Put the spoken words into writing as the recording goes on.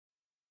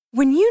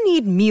When you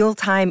need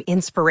mealtime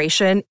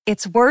inspiration,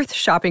 it's worth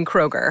shopping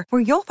Kroger,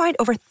 where you'll find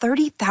over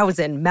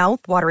 30,000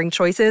 mouth-watering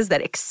choices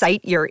that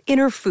excite your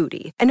inner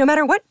foodie. And no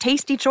matter what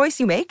tasty choice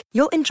you make,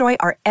 you'll enjoy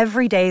our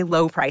everyday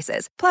low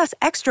prices, plus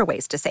extra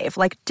ways to save,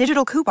 like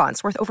digital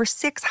coupons worth over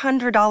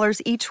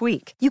 $600 each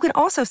week. You can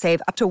also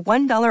save up to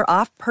 $1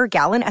 off per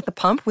gallon at the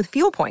pump with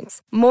fuel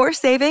points. More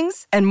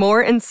savings and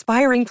more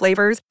inspiring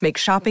flavors make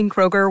shopping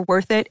Kroger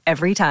worth it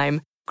every time.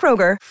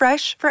 Kroger,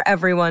 fresh for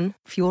everyone.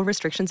 Fuel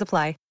restrictions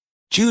apply.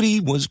 Judy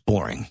was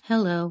boring.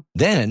 Hello.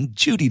 Then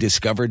Judy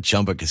discovered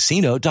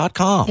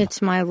ChumbaCasino.com.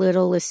 It's my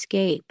little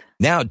escape.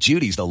 Now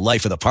Judy's the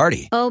life of the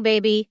party. Oh,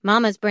 baby,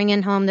 mama's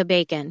bringing home the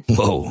bacon.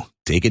 Whoa,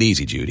 take it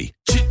easy, Judy.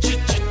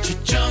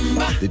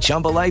 The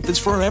Chumba life is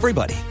for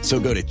everybody. So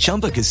go to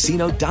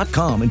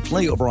ChumbaCasino.com and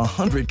play over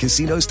 100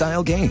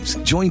 casino-style games.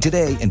 Join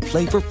today and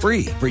play for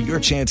free for your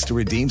chance to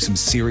redeem some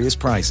serious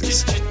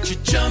prizes.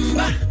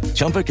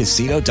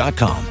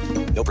 ChumbaCasino.com.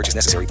 No purchase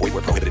necessary. Void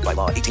where prohibited by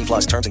law. 18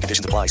 plus terms and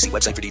conditions apply. See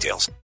website for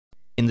details.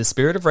 In the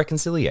spirit of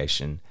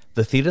reconciliation,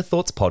 the Theatre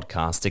Thoughts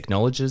podcast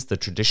acknowledges the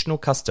traditional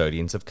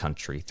custodians of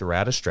country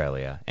throughout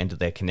Australia and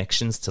their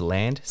connections to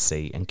land,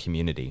 sea and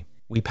community.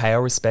 We pay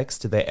our respects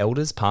to their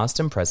elders past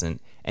and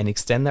present and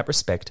extend that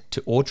respect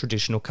to all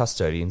traditional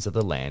custodians of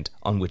the land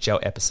on which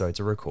our episodes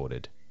are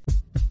recorded.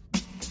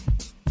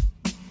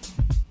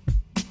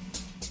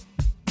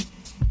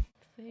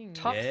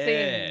 Top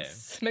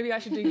things. Maybe I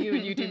should do you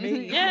and you do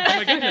me. Yeah. Oh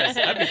my goodness,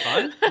 that'd be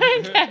fun.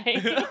 Okay.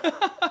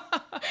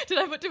 Did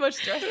I put too much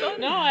stress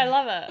on? No, I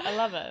love it. I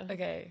love it.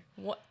 Okay.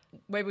 Do you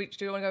want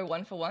to go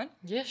one for one?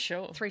 Yeah,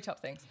 sure. 3 top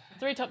things.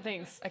 3 top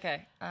things.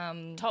 Okay.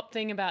 Top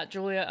thing about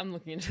Julia, I'm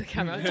looking into the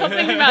camera. Top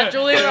thing about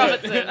Julia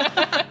Robertson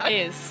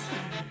is...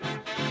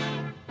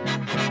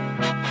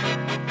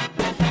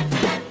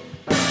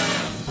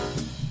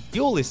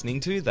 You're listening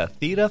to the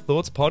Theatre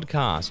Thoughts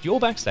podcast, your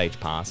backstage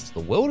pass to the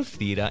world of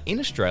theatre in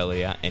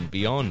Australia and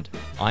beyond.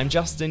 I'm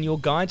Justin, your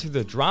guide through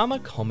the drama,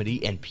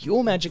 comedy and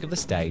pure magic of the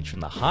stage from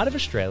the heart of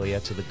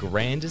Australia to the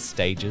grandest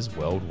stages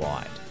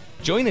worldwide.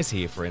 Join us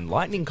here for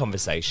enlightening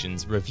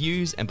conversations,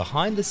 reviews and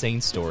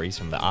behind-the-scenes stories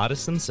from the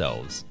artists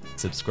themselves.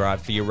 Subscribe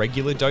for your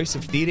regular dose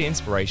of theatre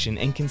inspiration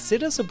and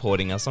consider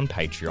supporting us on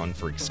Patreon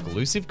for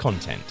exclusive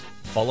content.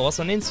 Follow us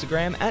on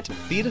Instagram at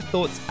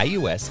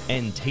TheatreThoughtsAUS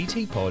and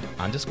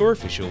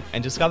TTPod_official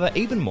and discover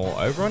even more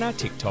over on our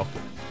TikTok,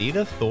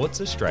 Theatre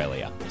Thoughts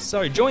Australia.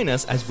 So join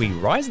us as we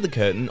rise the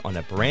curtain on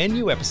a brand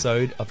new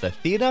episode of the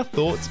Theatre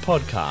Thoughts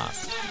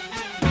podcast.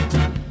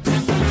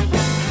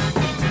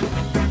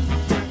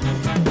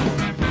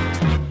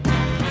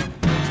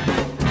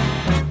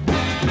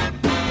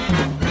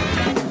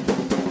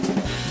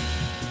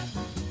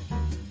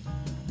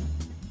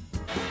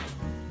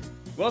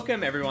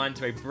 Welcome everyone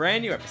to a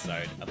brand new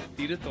episode of the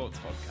Theatre Thoughts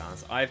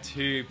podcast. I have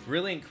 2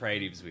 brilliant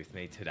creatives with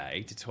me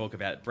today to talk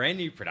about a brand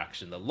new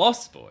production, The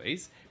Lost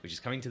Boys, which is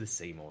coming to the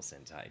Seymour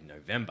Centre in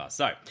November.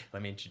 So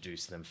let me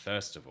introduce them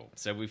first of all.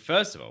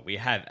 We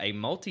have a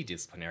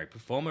multidisciplinary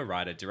performer,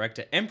 writer,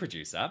 director and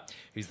producer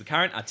who's the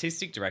current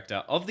artistic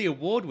director of the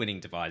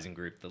award-winning devising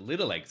group, the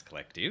Little Legs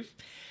Collective.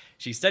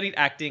 She studied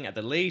acting at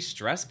the Lee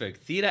Strasberg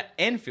Theatre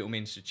and Film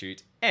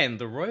Institute and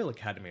the Royal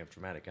Academy of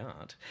Dramatic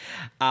Art.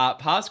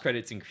 Past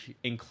credits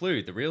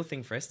include The Real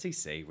Thing for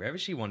STC, Wherever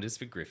She Wanders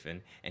for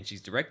Griffin, and she's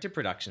directed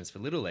productions for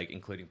Little Leg,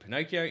 including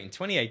Pinocchio in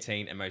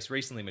 2018 and most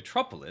recently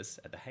Metropolis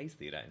at the Hayes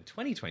Theatre in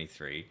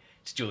 2023.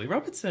 It's Julie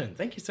Robertson.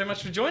 Thank you so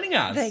much for joining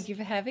us. Thank you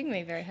for having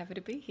me. Very happy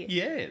to be here.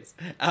 Yes.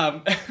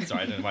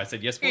 Sorry, I don't know why I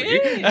said yes for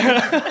you.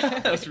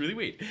 That was really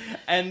weird.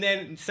 And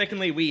then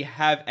secondly, we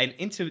have an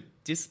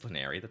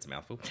interdisciplinary, that's a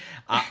mouthful,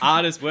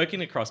 artist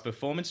working across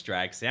performance,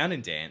 drag, sound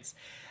and dance.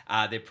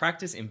 Their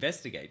practice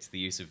investigates the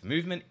use of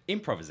movement,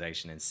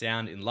 improvisation and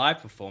sound in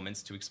live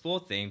performance to explore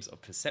themes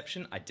of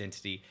perception,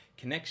 identity,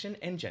 connection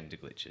and gender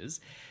glitches.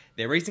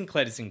 Their recent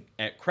credits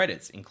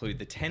include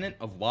The Tenant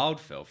of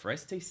Wildfell for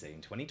STC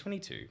in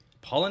 2022,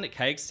 Pollen at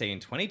KXT in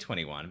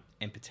 2021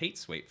 and Petite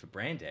Suite for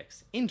Brand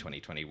X in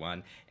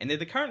 2021, and they're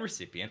the current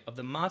recipient of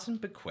the Martin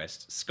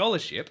Bequest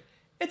Scholarship.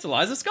 It's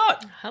Eliza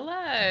Scott.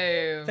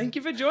 Hello. Thank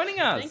you for joining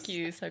us. Thank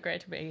you. So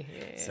great to be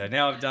here. So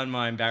now I've done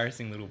my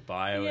embarrassing little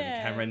bio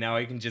and camera. Now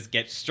I can just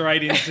get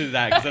straight into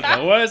that because that's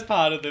the worst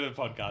part of the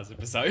podcast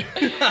episode.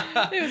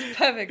 It was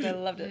perfect. I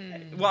loved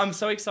it. Well, I'm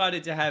so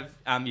excited to have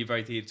you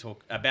both here to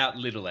talk about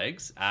Little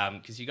Legs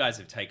because you guys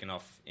have taken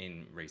off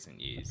in recent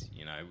years,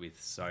 you know,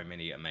 with so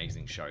many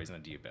amazing shows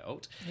under your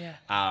belt. Yeah.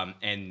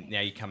 And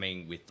now you're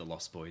coming with The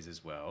Lost Boys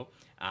as well.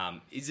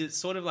 Is it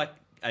sort of like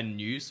a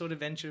new sort of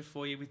venture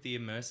for you with the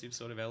immersive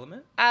sort of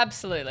element?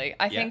 Absolutely.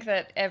 I think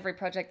that every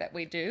project that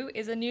we do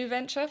is a new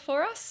venture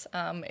for us.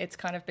 It's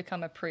kind of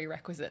become a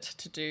prerequisite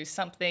to do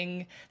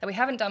something that we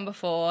haven't done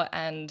before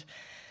and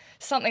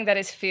something that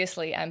is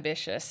fiercely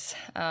ambitious.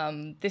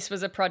 This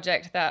was a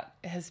project that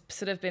has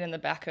sort of been in the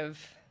back of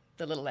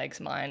the Little Legs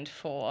mind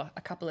for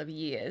a couple of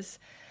years,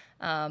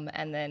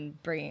 and then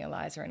bringing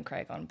Eliza and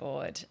Craig on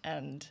board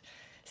and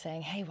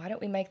saying, hey, why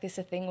don't we make this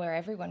a thing where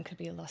everyone could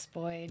be a lost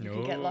boy and you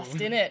can get lost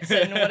in it?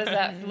 And what does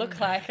that look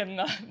like? And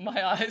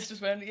my eyes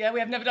just went, yeah, we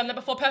have never done that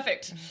before.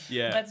 Perfect.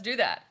 Yeah. Let's do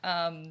that.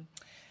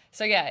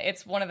 So yeah,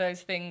 it's one of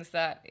those things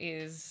that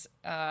is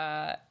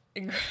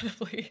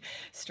incredibly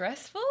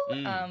stressful,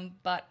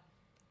 but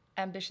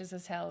ambitious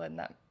as hell, and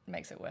that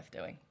makes it worth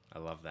doing. I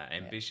love that.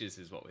 Ambitious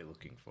is what we're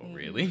looking for,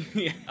 really.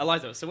 Yeah.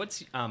 Eliza, so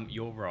what's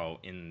your role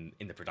in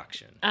the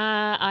production?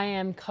 I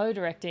am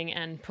co-directing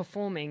and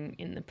performing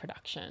in the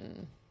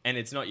production. And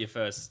it's not your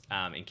first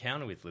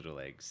encounter with Little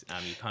Eggs.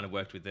 You kind of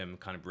worked with them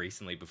kind of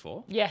recently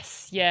before.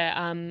 Yes, yeah.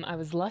 I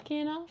was lucky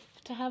enough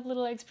to have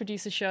Little Eggs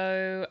produce a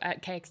show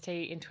at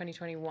KXT in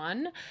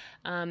 2021.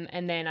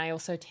 And then I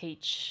also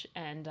teach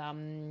and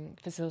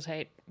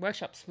facilitate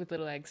workshops with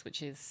Little Eggs,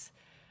 which is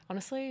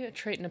honestly a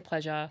treat and a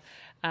pleasure.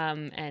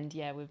 And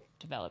yeah, we've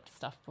developed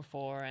stuff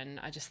before, and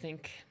I just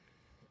think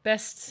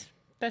best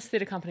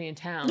theatre company in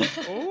town.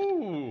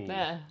 Ooh.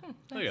 Yeah.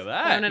 Look at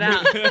that.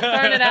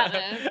 Throwing it out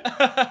there.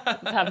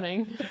 It's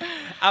happening.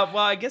 Well,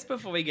 I guess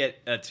before we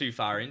get too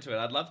far into it,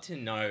 I'd love to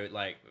know,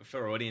 like,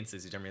 for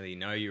audiences who don't really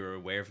know you or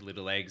aware of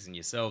Little Eggs and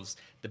yourselves,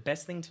 the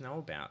best thing to know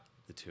about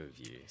the two of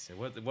you. So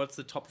what's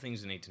the top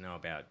things you need to know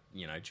about,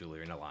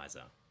 Julia and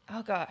Eliza?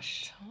 Oh,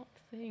 gosh.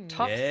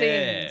 Top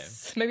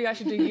things. Maybe I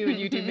should do you and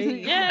you do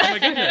me. Yeah. Oh, my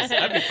goodness.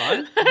 That'd be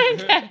fun.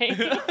 Okay.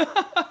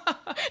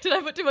 Did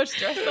I put too much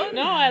stress on?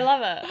 No, I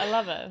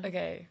love it.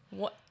 Okay.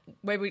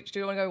 Maybe do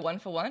you want to go one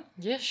for one?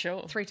 Yeah,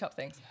 sure. 3 top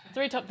things.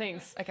 3 top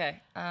things.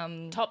 Okay.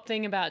 Top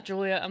thing about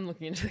Julia, I'm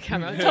looking into the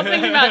camera. Top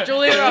thing about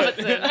Julia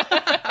Robertson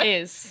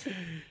is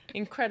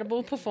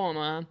incredible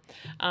performer,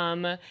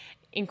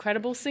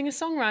 incredible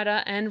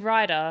singer-songwriter and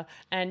writer.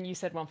 And you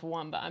said one for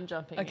one, but I'm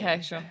jumping in.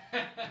 Okay, sure.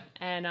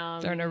 And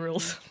there are no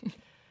rules.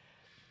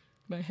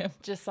 Mayhem.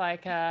 Just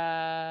like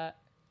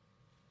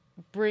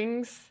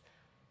brings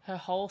her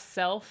whole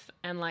self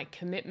and like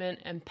commitment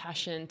and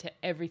passion to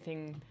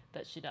everything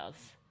that she does.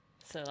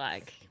 So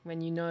like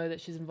when you know that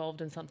she's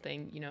involved in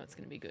something, you know it's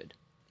going to be good.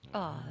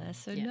 Oh, that's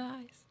so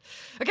nice.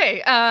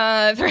 Okay,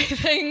 3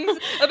 things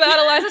about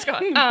Eliza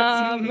Scott.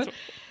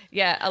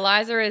 Yeah,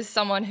 Eliza is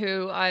someone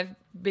who I've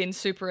been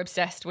super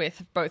obsessed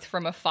with, both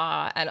from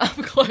afar and up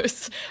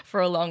close,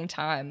 for a long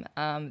time.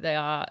 They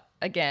are,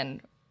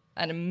 again,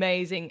 an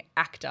amazing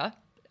actor,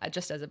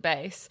 just as a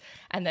base.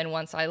 And then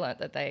once I learnt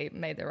that they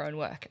made their own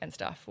work and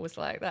stuff, was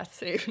like,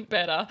 that's even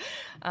better.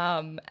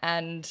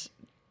 And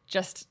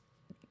just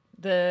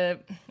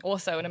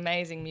also an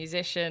amazing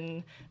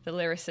musician. The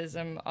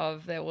lyricism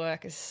of their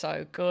work is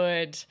so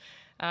good.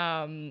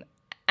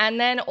 And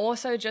then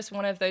also just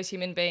one of those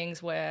human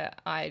beings where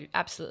I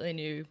absolutely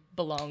knew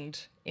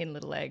belonged in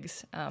Little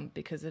Eggs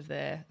because of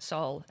their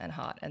soul and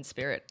heart and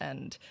spirit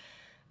and,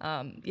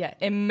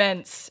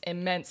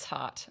 immense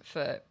heart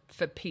for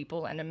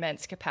people and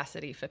immense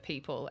capacity for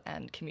people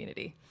and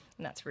community.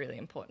 And that's really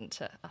important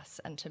to us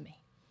and to me.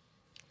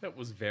 That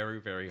was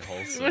very, very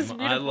wholesome.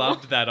 I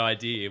loved that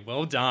idea.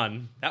 Well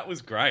done. That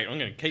was great. I'm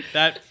going to keep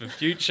that for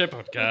future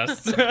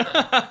podcasts.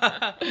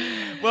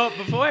 Well,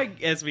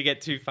 as we get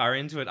too far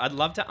into it, I'd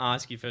love to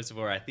ask you, first of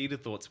all, our theatre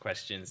thoughts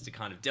questions to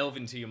kind of delve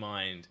into your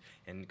mind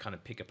and kind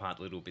of pick apart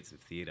little bits of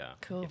theatre,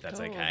 if that's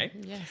okay.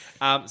 Yes.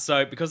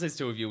 So because there's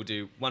 2 of you, we'll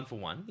do one for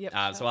one. Yep,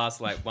 So I'll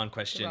ask like one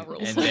question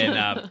rules. and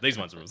then these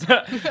ones are rules.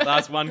 I'll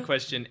ask one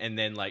question and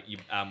then like you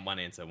one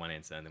answer, and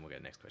then we'll go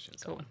next question.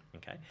 So on.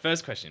 Okay.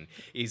 First question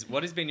is,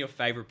 what has been your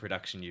favourite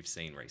production you've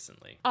seen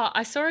recently? Oh,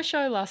 I saw a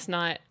show last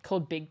night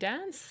called Big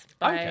Dance.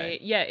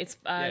 Yeah, it's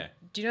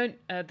do you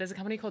know there's a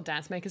company called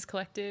Dance Makers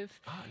Collective,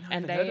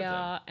 and they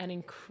are an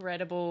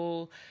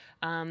incredible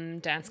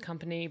dance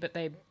company, but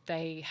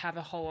they have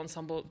a whole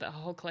ensemble, a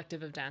whole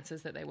collective of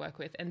dancers that they work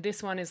with. And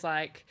this one is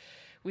like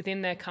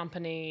within their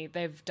company,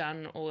 they've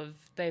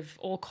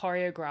all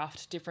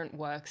choreographed different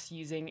works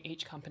using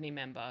each company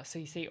member. So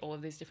you see all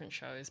of these different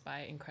shows by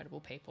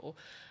incredible people.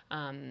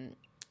 And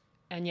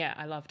yeah,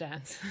 I love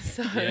dance.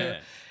 So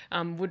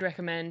would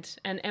recommend.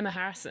 And Emma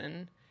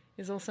Harrison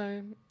is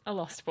also a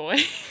lost boy.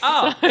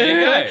 Oh, so there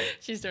you go.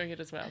 She's doing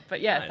it as well.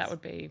 But yeah, nice. that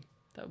would be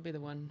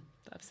the one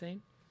that I've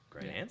seen.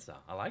 Great answer.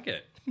 I like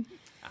it.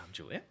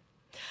 Julia?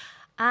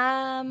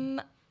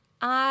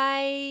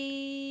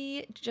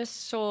 I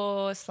just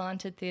saw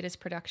Slanted Theatre's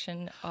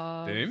production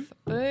of Boom.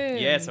 Boom.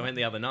 Yes, I went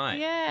the other night.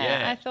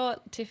 Yeah, I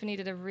thought Tiffany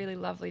did a really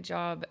lovely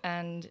job,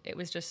 and it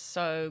was just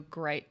so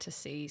great to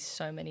see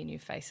so many new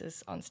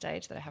faces on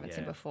stage that I haven't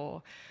seen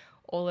before.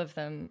 All of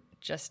them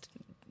just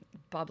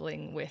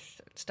bubbling with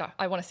stuff.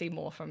 I want to see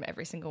more from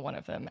every single one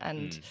of them.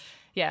 And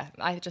yeah,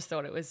 I just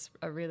thought it was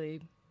a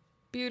really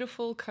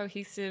beautiful,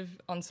 cohesive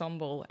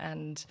ensemble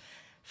and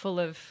full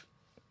of,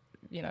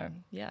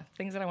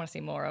 things that I want to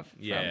see more of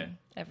from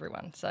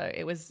everyone. So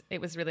it was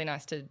really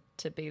nice to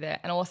be there.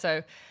 And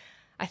also,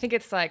 I think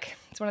it's one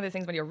of those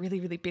things when you're really,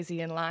 really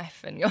busy in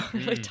life and you're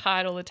really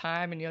tired all the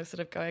time and you're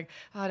sort of going,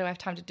 oh, do I have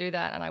time to do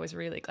that? And I was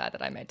really glad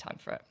that I made time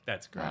for it.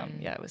 That's great.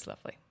 Yeah, it was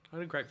lovely.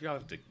 What a great view. I'll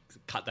have to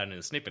cut that in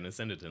a snippet and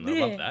send it to them. I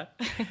love that.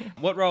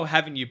 What role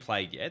haven't you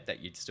played yet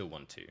that you'd still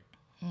want to?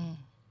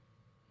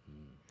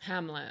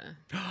 Hamlet.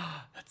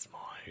 That's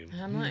mine.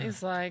 Hamlet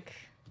is like...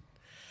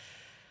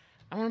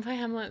 I want to play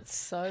Hamlet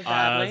so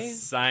badly.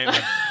 Same.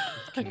 I'm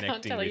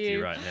connecting with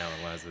you right now,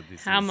 Eliza.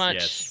 How much?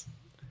 Yes.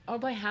 I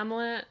want to play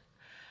Hamlet.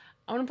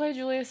 I want to play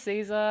Julius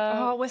Caesar.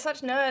 Oh, we're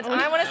such nerds.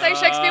 I want to say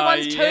Shakespeare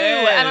ones too.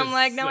 And I'm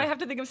like, now I have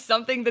to think of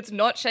something that's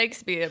not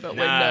Shakespeare, but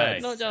we're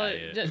nerds. Not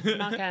just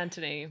Mark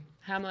Antony.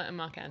 Hamlet and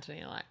Mark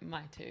Antony are like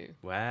my two.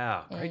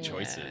 Wow. Great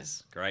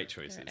choices. Great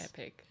choices. They're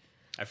epic.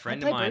 A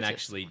friend of mine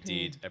actually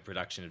did a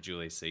production of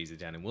Julius Caesar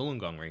down in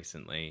Wollongong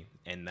recently,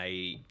 and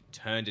they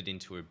turned it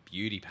into a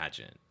beauty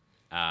pageant.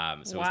 So it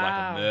was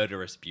like a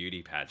murderous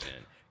beauty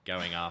pageant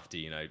going after,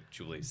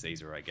 Julius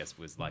Caesar, I guess,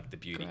 was like the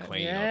beauty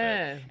queen of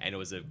it. And it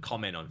was a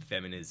comment on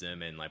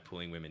feminism and like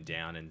pulling women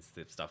down and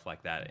stuff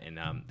like that. And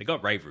they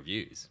got rave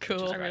reviews.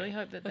 Cool. I really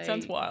hope that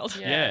sounds wild.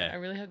 Yeah. I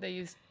really hope they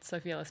used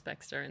Sophie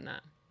Ellis-Bextor in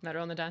that. Met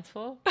her on the dance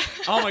floor.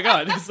 Oh my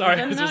God. Sorry.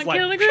 I was just like,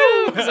 kill the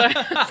groove. So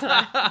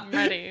I'm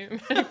ready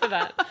for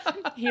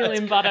that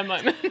helium butter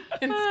moment.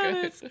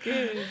 It's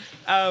good.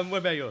 What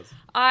about yours?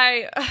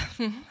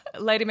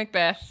 Lady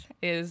Macbeth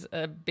is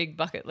a big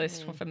bucket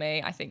list for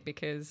me, I think,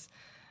 because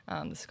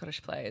the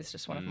Scottish play is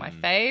just one of my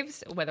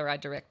faves, whether I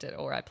direct it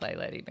or I play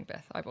Lady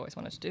Macbeth. I've always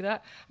wanted to do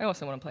that. I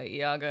also want to play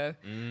Iago.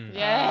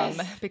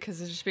 Yes. Because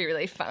it'd just be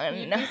really fun.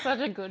 You're such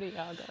a good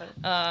Iago.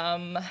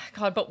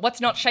 God, but what's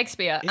not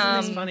Shakespeare?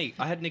 Isn't this funny?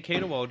 I had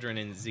Nikita Waldron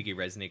and Ziggy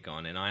Resnick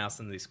on, and I asked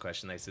them this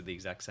question. They said the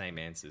exact same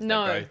answers.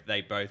 No.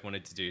 They both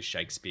wanted to do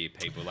Shakespeare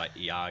people like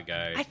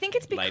Iago. I think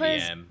it's because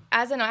Lady M.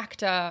 as an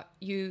actor,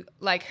 you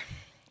like...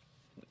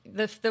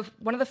 The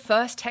one of the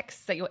first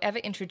texts that you're ever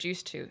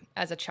introduced to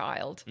as a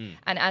child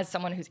and as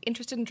someone who's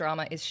interested in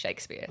drama is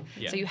Shakespeare.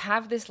 Yeah. So you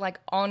have this like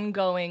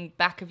ongoing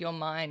back of your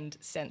mind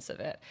sense of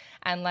it.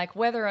 And like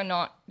whether or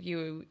not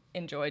you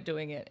enjoy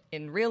doing it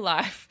in real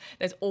life,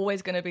 there's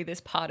always going to be this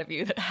part of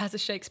you that has a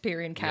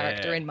Shakespearean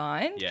character in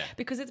mind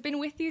because it's been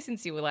with you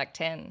since you were like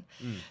 10.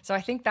 So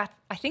I think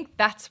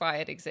that's why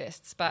it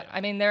exists. But I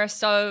mean, there are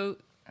so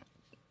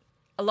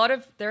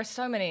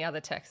many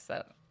other texts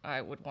that I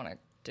would want to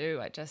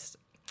do.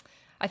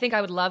 I think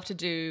I would love to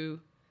do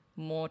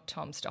more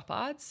Tom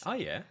Stoppards. Oh,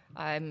 yeah.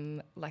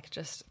 I'm like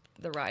just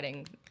the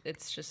writing,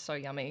 it's just so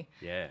yummy.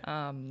 Yeah.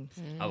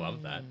 I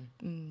love that.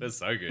 That's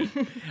so good.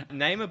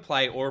 Name a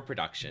play or a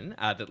production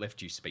that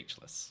left you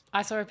speechless.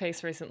 I saw a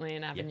piece recently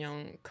in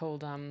Avignon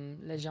called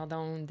Le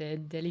Jardin des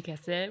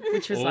Délicatesses,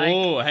 which was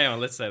hang on,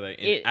 let's say that.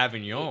 In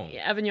Avignon.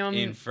 Avignon.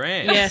 In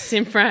France. Yes,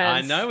 in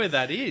France. I know where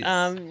that is.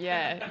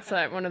 It's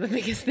like one of the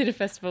biggest theatre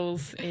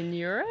festivals in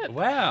Europe.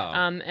 Wow.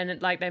 And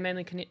they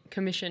mainly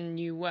commission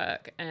new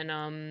work,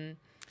 and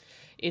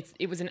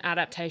it was an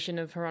adaptation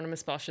of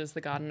Hieronymus Bosch's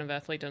The Garden of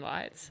Earthly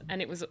Delights,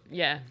 and it was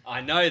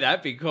I know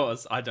that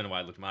because I don't know why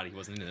I looked Marty. He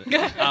wasn't in it.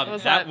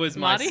 That was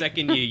my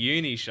second year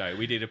uni show.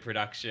 We did a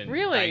production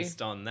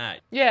based on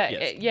that.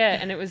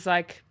 And it was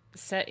like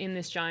set in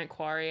this giant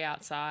quarry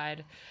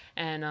outside,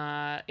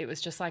 and it was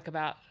just like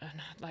about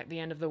like the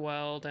end of the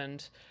world,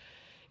 and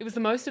it was the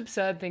most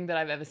absurd thing that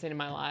I've ever seen in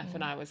my life,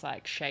 and I was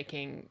like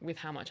shaking with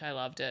how much I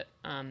loved it,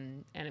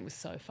 and it was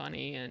so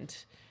funny and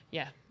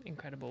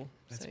incredible.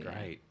 That's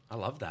great. I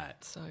love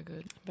that. So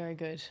good. Very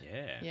good.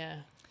 Yeah.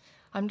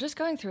 I'm just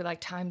going through like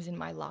times in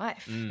my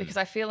life because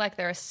I feel like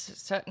there are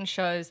certain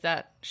shows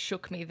that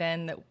shook me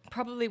then that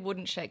probably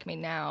wouldn't shake me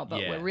now,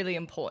 but were really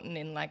important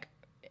in like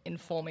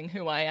informing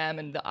who I am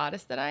and the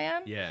artist that I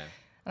am. Yeah.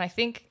 And I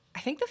think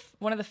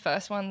one of the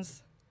first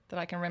ones that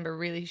I can remember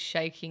really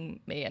shaking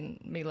me and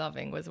me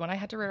loving was when I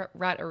had to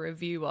write a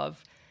review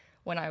of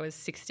when I was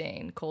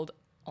 16 called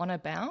Honor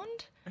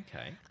Bound.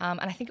 Okay. And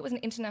I think it was an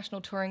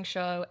international touring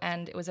show,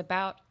 and it was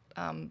about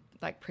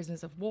like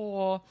prisoners of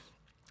war,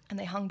 and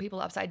they hung people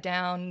upside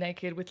down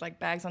naked with like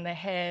bags on their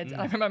heads.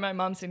 And I remember my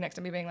mum sitting next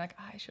to me being like,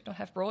 I should not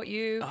have brought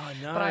you. Oh,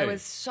 no. But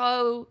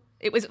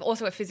it was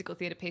also a physical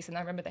theatre piece, and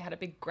I remember they had a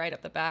big grate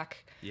up the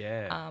back.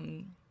 Yeah.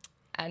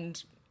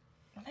 And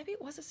maybe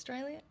it was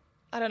Australian.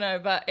 I don't know,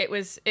 but it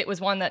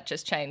was one that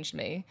just changed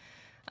me.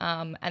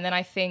 And then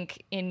I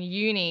think in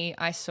uni,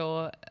 I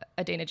saw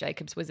Adina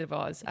Jacobs' Wizard of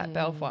Oz at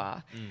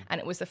Belvoir. And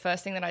it was the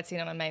first thing that I'd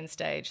seen on a main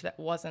stage that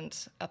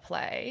wasn't a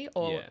play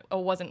or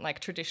wasn't like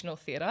traditional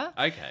theatre.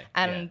 Okay.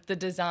 And the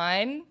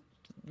design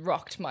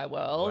rocked my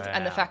world. Wow.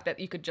 And the fact that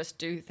you could just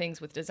do things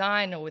with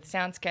design or with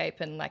soundscape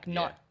and like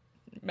not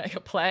make a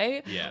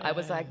play. Yeah. I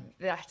was like,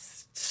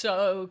 that's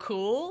so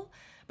cool.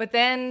 But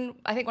then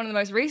I think one of the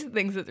most recent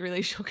things that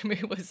really shook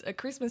me was A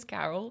Christmas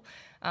Carol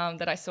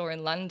that I saw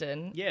in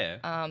London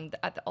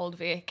at the Old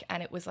Vic.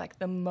 And it was like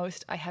the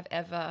most I have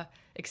ever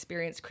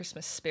experienced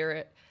Christmas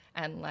spirit.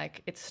 And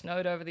like it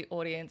snowed over the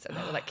audience and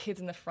there were like kids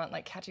in the front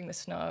like catching the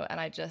snow. And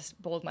I just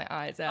bawled my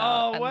eyes out.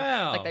 Oh, and,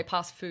 wow. Like they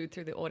passed food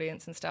through the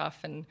audience and stuff.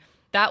 And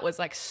that was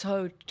like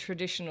so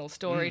traditional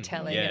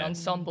storytelling and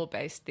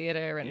ensemble-based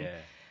theatre. And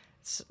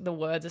the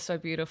words are so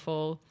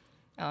beautiful.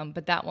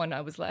 But that one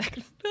I was like...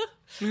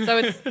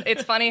 So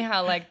it's funny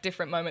how like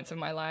different moments of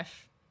my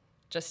life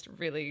just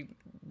really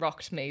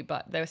rocked me,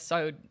 but they're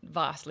so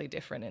vastly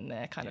different in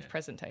their kind of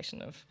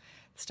presentation of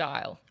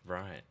style.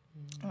 Right.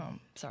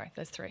 Sorry,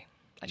 there's three.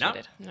 I sure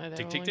did. No, they're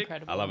Tick, all tick, tick.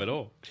 incredible. I love it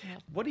all. Yeah.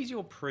 What is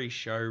your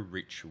pre-show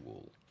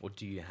ritual? Or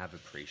do you have a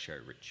pre-show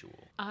ritual?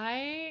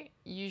 I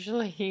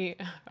usually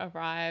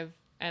arrive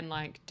and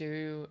like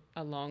do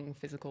a long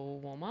physical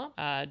warm-up,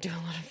 do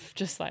a lot of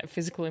just like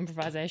physical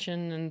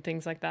improvisation and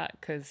things like that,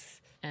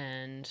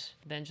 and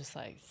then just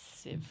like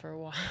sit for a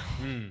while.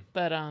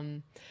 But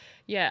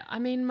yeah, I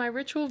mean, my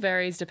ritual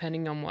varies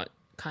depending on what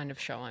kind of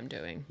show I'm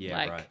doing. Yeah,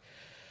 like,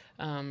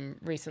 right.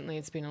 Recently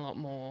it's been a lot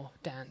more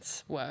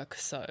dance work,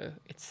 so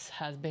it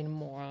has been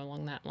more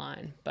along that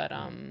line. But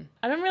I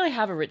don't really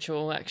have a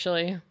ritual,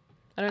 actually.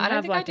 I don't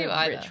have think like I do a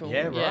either. ritual.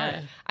 Yeah,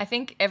 right. I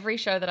think every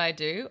show that I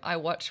do, I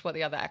watch what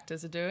the other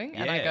actors are doing,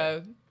 and I Yeah.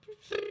 go,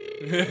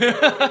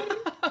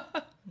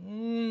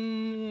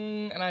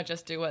 and I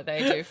just do what they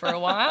do for a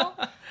while,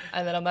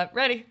 and then I'm like,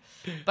 ready.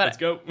 But Let's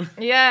go.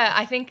 yeah,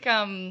 I think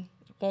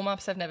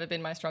warm-ups have never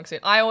been my strong suit.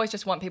 I always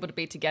just want people to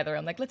be together.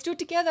 I'm like, let's do it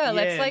together.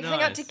 Let's like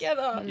hang out nice.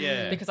 together.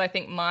 Yeah. Because I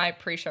think my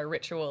pre-show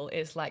ritual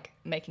is like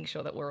making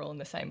sure that we're all in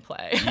the same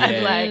play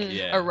and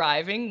like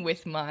arriving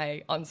with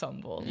my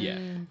ensemble. Yeah.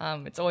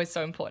 It's always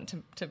so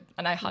important to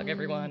and I hug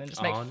everyone and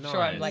just make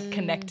sure I'm like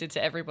connected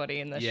to everybody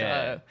in the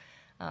show.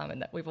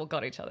 And that we've all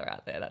got each other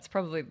out there. That's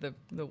probably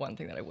the one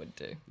thing that I would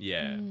do.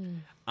 Yeah.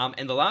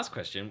 And the last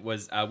question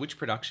was, which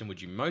production would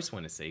you most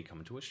want to see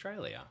come to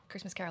Australia?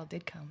 Christmas Carol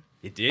did come.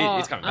 It did.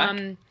 It's coming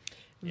back.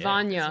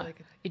 Vanya. really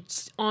good.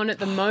 It's on at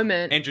the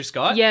moment. Andrew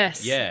Scott?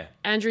 Yes. Yeah.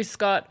 Andrew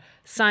Scott,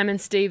 Simon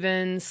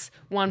Stevens,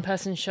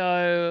 one-person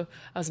show.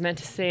 I was meant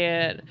to see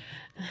it,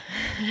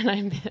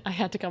 and I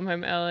had to come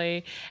home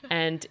early,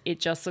 and it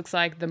just looks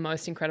like the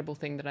most incredible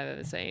thing that I've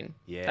ever seen.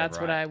 Yeah, That's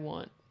what right. I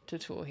want to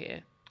tour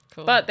here.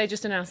 Cool. But they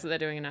just announced that they're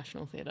doing a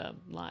National Theatre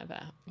live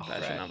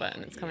version of it,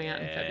 and it's coming out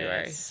in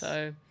February. Yes.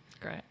 So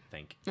Great.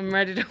 Thank I'm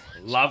ready to.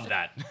 Love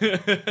that.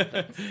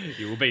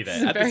 You will be there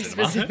It's at very the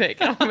cinema. specific.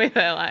 I'll be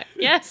there like,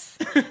 yes,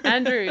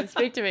 Andrew,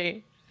 speak to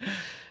me.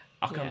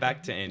 I'll come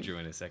back to Andrew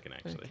in a second,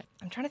 actually.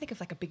 I'm trying to think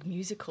of like a big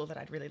musical that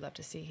I'd really love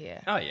to see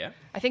here. Oh, yeah.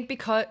 I think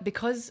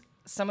because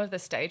some of the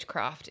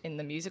stagecraft in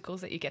the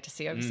musicals that you get to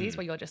see overseas,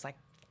 where you're just like,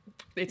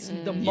 it's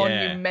the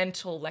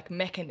monumental like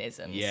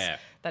mechanisms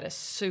that are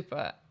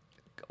super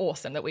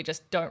awesome that we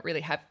just don't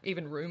really have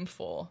even room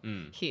for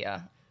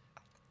here.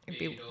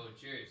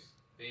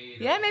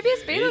 Yeah, maybe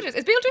it's Beetlejuice.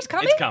 Is Beetlejuice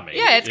coming? It's coming.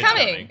 Yeah, it's It's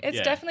coming. coming. It's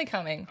Yeah. definitely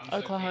coming.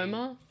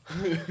 Oklahoma.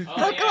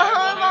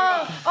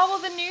 Oklahoma. Oh, well,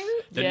 the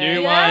new. The Yeah.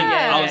 new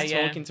Yeah. one. I was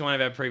Yeah. talking to one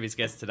of our previous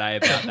guests today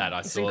about that.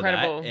 I saw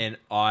incredible. that, and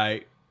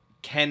I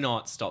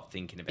cannot stop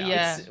thinking about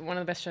Yeah. it. It's one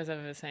of the best shows I've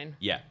ever seen.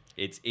 Yeah,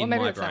 it's in Well,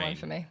 maybe my it's that brain. one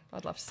for me.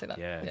 I'd love to see that.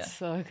 Yeah. Yeah.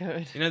 So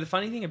good. You know, the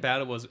funny thing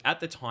about it was, at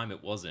the time,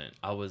 it wasn't.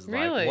 I was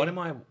like, Really?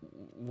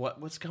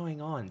 what's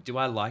going on? Do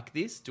I like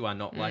this? Do I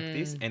not like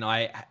this? And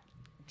I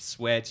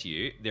swear to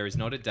you, there is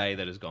not a day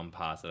that has gone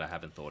past that I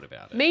haven't thought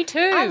about it. Me too.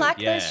 I like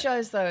Yeah. those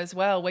shows though as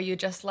well, where you're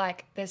just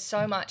like, there's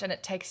so much, and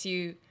it takes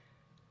you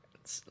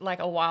like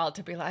a while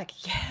to be like,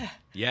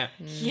 Yeah.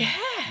 yeah.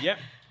 Yep.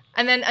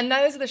 And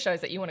those are the shows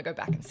that you want to go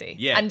back and see.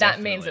 Yeah, and that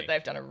means definitely. that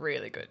they've done a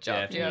really good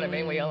job. Do you know what I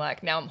mean? Where you're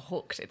like, now I'm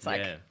hooked. It's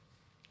like, Yeah.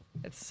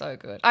 it's so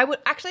good. I'd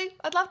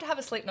love to have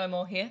a Sleep No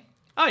More here.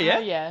 Oh, yeah?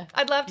 Oh, yeah.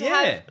 I'd love to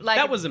Yeah. have like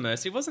that was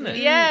immersive, wasn't it?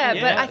 Yeah,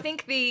 but I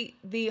think the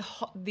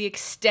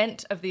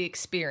extent of the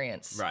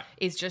experience Right.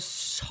 is just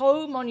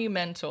so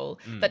monumental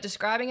that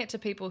describing it to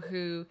people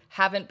who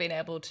haven't been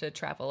able to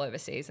travel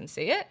overseas and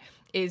see it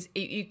is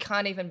you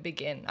can't even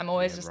begin. I'm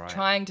always just right.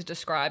 trying to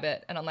describe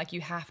it, and I'm like,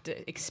 you have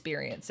to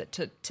experience it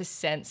to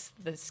sense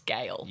the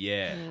scale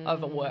Yeah.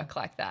 of a work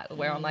like that.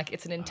 Where I'm like,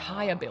 it's an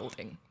entire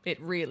building. It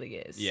really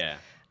is. Yeah.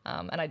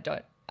 And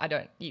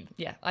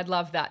I'd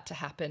love that to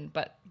happen,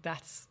 but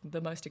that's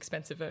the most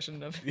expensive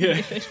version of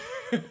anything.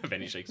 Of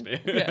any Shakespeare.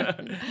 Yeah.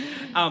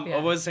 I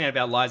was saying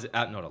about Eliza,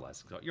 not Eliza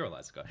Scott, you're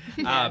Eliza Scott.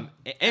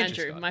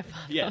 Andrew Scott. My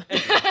father. Yeah,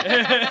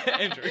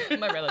 Andrew.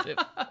 My relative.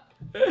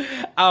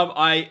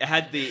 I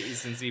had the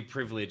sincere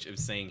privilege of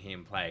seeing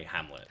him play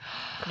Hamlet,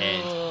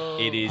 and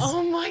it is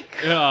Oh my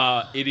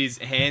god. it is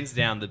hands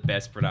down the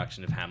best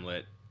production of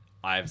Hamlet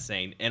I've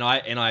seen. And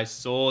I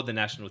saw the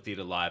National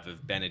Theatre live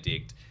of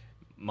Benedict,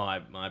 my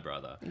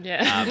brother,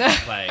 Yeah.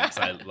 playing, because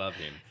I love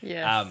him.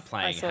 Yes,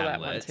 Playing I saw that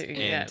Hamlet, one too, and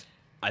yeah.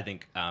 I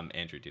think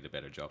Andrew did a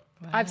better job.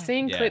 I've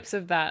seen Yeah. clips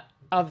of that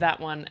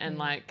one, and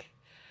like,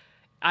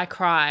 I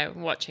cry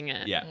watching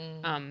it. Yeah.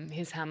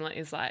 His Hamlet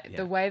is like Yeah.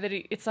 the way that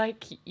it's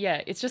like,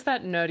 it's just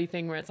that nerdy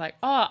thing where it's like,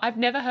 oh, I've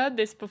never heard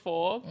this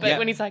before. But Yeah.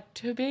 when he's like,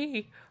 to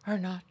be or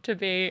not to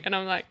be, and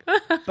I'm like,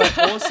 But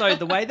also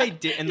the way they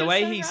did, and the You're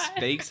way so he right.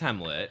 speaks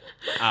Hamlet,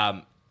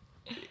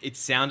 it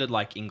sounded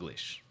like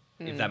English,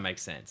 if that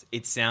makes sense.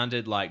 It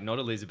sounded like not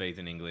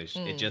Elizabethan English.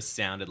 It just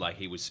sounded like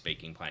he was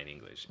speaking plain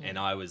English. And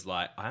I was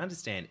like, I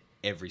understand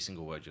every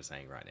single word you're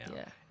saying right now.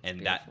 Yeah, it's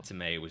and that to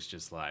me was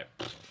just like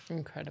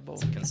incredible.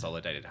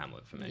 consolidated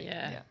Hamlet for me.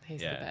 Yeah,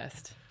 he's Yeah. the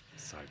best.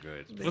 So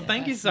good. Well,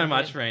 thank you so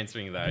much for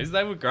answering those.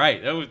 They were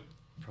great. They were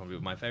probably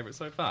my favourite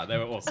so far. They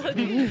were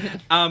awesome.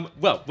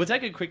 Well, we'll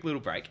take a quick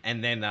little break,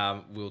 and then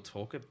we'll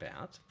talk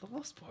about The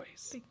Lost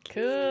Boys.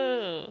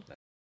 Cool.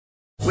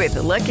 With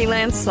the Lucky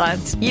Land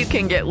Slots, you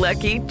can get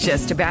lucky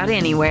just about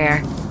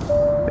anywhere.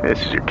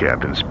 This is your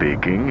captain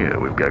speaking.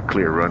 We've got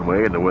clear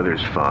runway and the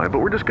weather's fine, but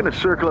we're just going to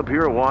circle up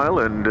here a while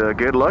and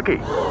get lucky.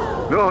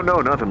 No,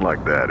 nothing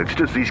like that. It's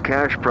just these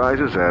cash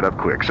prizes add up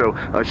quick. So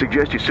I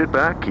suggest you sit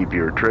back, keep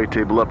your tray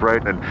table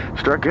upright, and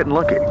start getting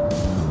lucky.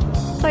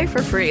 Play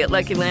for free at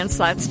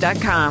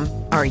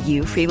LuckyLandSlots.com. Are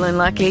you feeling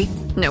lucky?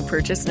 No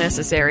purchase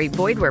necessary.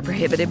 Void where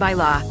prohibited by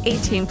law.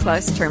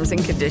 18+ terms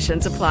and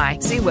conditions apply.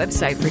 See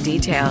website for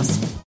details.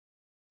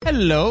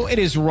 Hello, it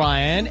is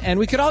Ryan, and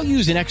we could all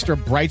use an extra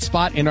bright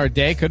spot in our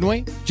day, couldn't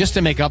we? Just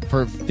to make up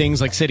for things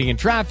like sitting in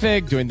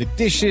traffic, doing the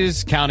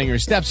dishes, counting your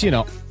steps,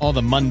 all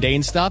the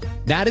mundane stuff.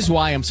 That is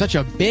why I'm such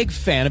a big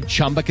fan of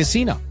Chumba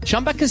Casino.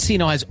 Chumba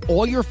Casino has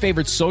all your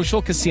favorite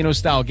social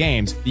casino-style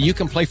games that you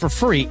can play for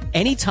free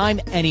anytime,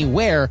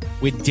 anywhere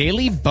with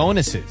daily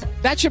bonuses.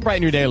 That should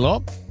brighten your day a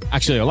little.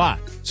 Actually, a lot.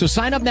 So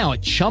sign up now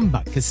at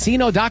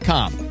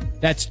ChumbaCasino.com.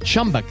 That's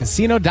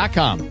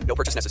ChumbaCasino.com. No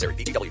purchase necessary.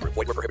 VGW Group.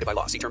 Void where prohibited by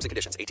law. See terms and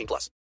conditions.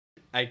 18+.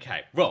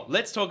 Okay, well,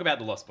 let's talk about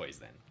the Lost Boys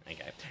then.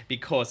 Okay,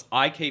 because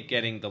I keep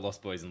getting the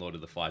Lost Boys and Lord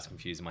of the Flies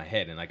confused in my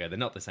head, and I go, they're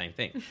not the same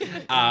thing.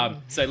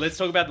 So let's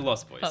talk about the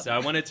Lost Boys. So I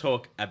want to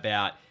talk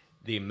about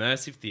the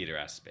immersive theatre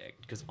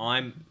aspect, because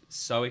I'm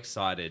so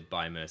excited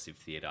by immersive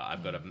theatre.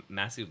 I've got a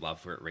massive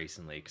love for it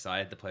recently, because I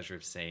had the pleasure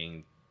of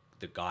seeing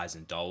the Guys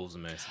and Dolls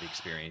immersive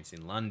experience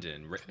in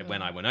London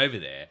when I went over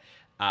there,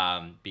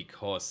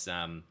 because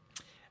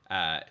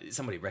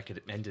somebody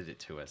recommended it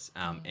to us,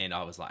 and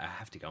I was like, I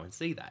have to go and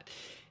see that.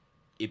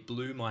 It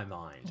blew my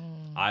mind.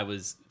 I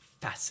was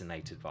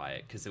fascinated by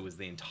it because it was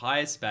the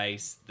entire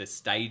space. The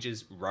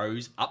stages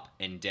rose up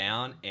and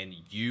down, and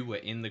you were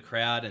in the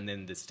crowd, and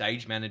then the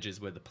stage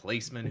managers were the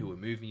policemen who were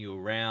moving you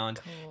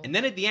around. Cool. And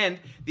then at the end,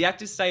 the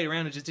actors stayed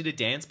around and just did a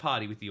dance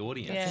party with the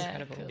audience.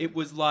 Yeah. Incredible. It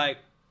was like,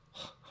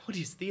 what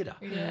is theatre?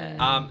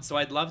 Yeah. So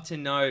I'd love to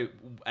know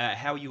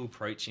how you're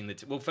approaching the...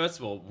 well, first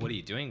of all, what are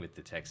you doing with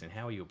the text and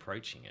how are you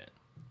approaching it?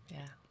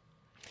 Yeah.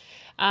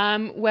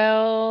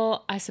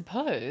 Well, I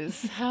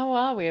suppose, how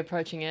are we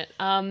approaching it?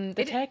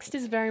 The text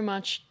is very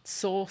much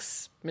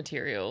source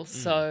material.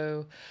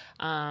 So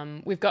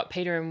we've got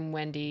Peter and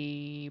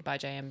Wendy by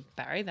J.M.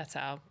 Barrie. That's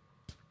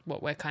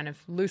what we're kind of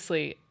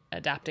loosely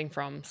adapting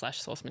from /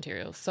 source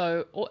material.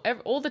 So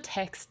all the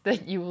text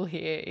that you will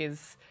hear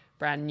is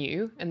brand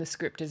new, and the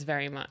script is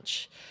very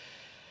much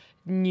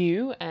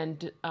new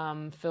and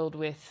filled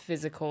with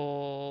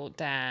physical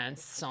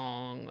dance,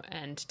 song,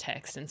 and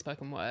text and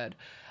spoken word.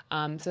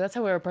 So that's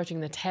how we're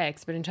approaching the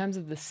text. But in terms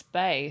of the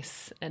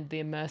space and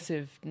the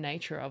immersive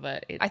nature of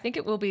it, I think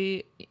it will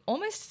be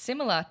almost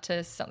similar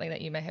to something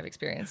that you may have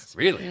experienced.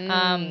 Really?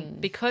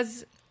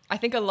 Because I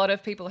think a lot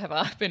of people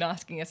have been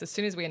asking us, as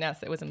soon as we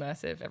announced that it was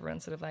immersive,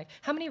 everyone's sort of like,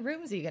 how many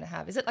rooms are you going to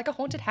have? Is it like a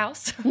haunted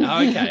house? Oh,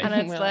 okay. And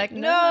it's like, no,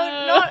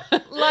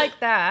 not like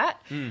that.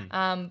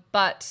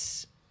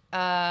 But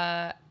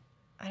I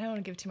don't want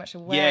to give too much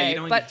away. Yeah, you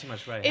don't want to give too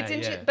much away.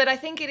 It's But I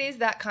think it is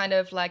that kind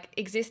of like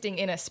existing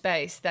in a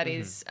space that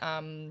is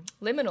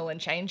liminal and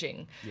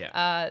changing.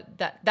 Yeah.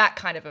 That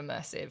kind of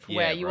immersive, Yeah,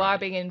 where you right. are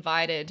being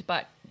invited,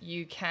 but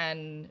you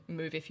can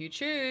move if you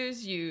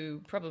choose.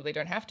 You probably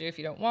don't have to if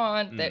you don't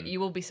want. That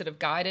you will be sort of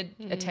guided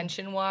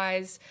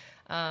attention-wise.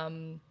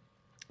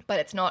 But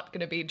it's not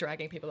going to be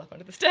dragging people up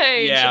onto the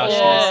stage. Yeah, I was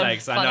going to say,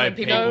 because I know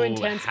people No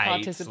intense hate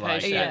participation.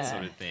 like that Yeah.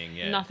 sort of thing.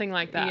 Yeah. nothing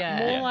like that. Yeah.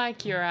 More Yeah.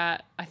 like you're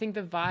at, I think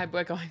the vibe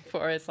we're going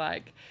for is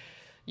like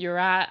you're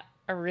at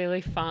a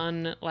really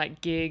fun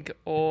like gig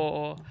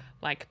or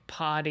like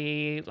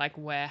party, like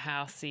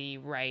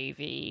warehousey,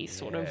 ravey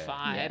sort of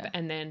vibe. Yeah.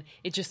 And then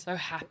it just so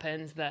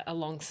happens that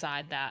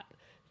alongside that,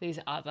 these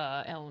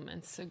other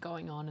elements are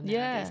going on, and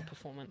there are these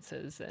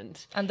performances.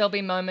 And there'll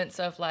be moments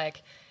of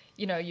like,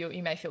 you know,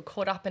 you may feel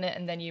caught up in it,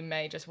 and then you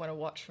may just want to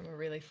watch from a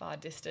really far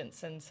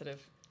distance, and sort of,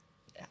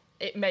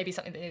 it may be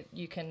something that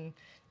you can,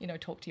 you know,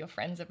 talk to your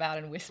friends about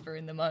and whisper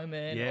in the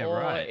moment,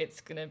 or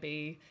it's going to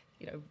be,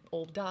 you know,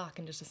 all dark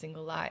and just a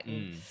single light.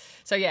 And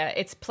so yeah,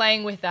 it's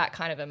playing with that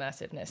kind of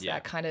immersiveness,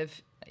 that kind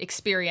of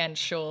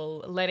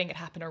experiential, letting it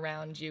happen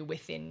around you,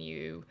 within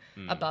you,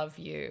 above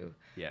you.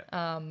 Yeah.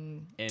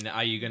 And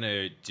are you going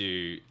to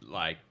do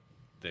like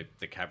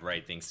the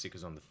cabaret thing,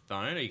 stickers on the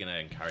phone? Are you going to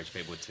encourage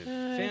people to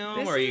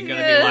film, or are you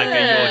going to be like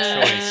a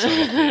your choice sort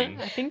of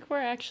thing? I think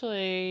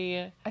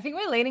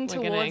we're leaning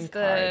gonna towards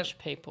encourage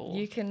people.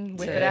 You can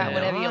whip it out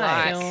whenever you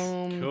like.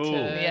 Film, Cool.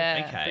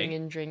 to bring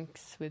in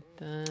drinks with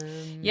them.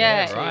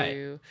 Yeah. To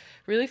Right.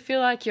 really feel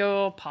like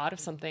you're part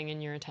of something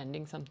and you're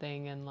attending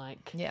something, and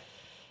like, Yeah.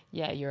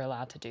 you're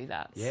allowed to do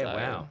that. Yeah, So,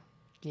 wow.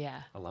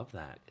 Yeah. I love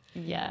that.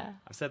 Yeah.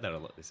 I've said that a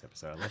lot this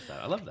episode.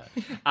 I love that.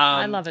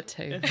 I love it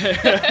too.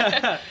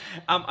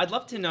 I'd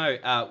love to know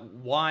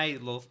why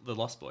the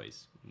Lost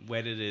Boys.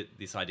 Where did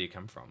this idea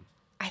come from?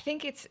 I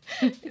think it's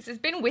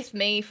been with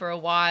me for a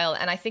while,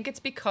 and I think it's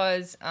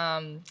because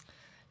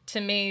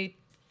to me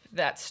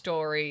that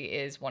story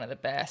is one of the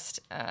best,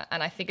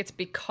 and I think it's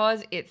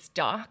because it's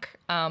dark,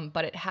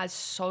 but it has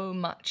so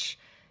much.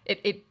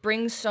 It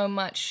brings so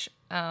much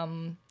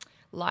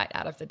light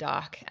out of the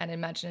dark and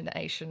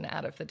imagination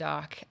out of the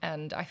dark.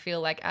 And I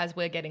feel like as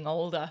we're getting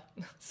older,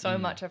 so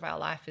much of our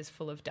life is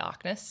full of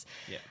darkness.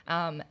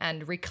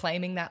 And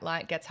reclaiming that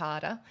light gets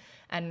harder,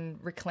 and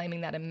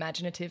reclaiming that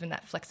imaginative and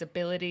that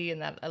flexibility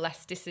and that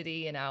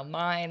elasticity in our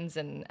minds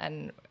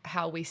and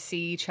how we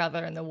see each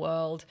other in the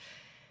world.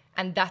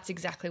 And that's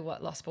exactly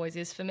what Lost Boys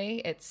is for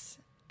me. It's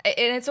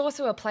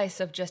also a place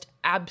of just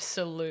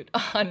absolute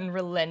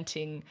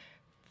unrelenting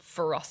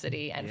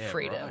ferocity and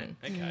freedom.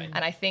 Right. Okay.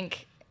 And I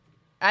think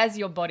as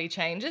your body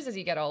changes, as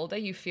you get older,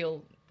 you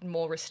feel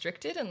more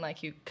restricted and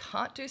like you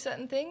can't do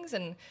certain things.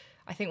 And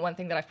I think one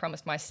thing that I've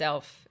promised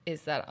myself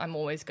is that I'm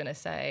always going to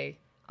say,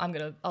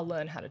 I'll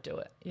learn how to do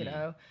it. You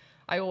know,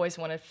 I always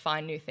want to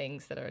find new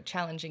things that are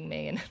challenging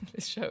me, and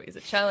this show is a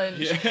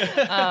challenge,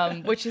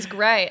 which is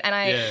great. And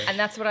and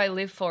that's what I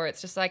live for. It's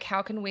just like,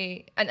 how can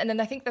we, and then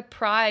I think the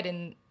pride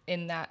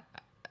in that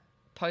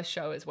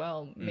post-show as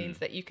well means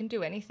that you can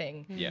do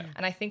anything.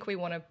 And I think we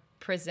want to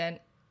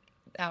present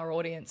our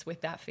audience with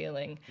that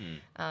feeling,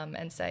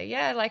 and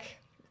say, like,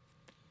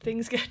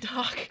 things get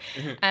dark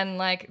and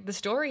like the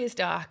story is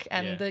dark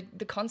and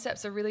the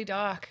concepts are really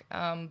dark,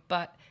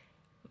 but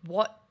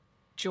what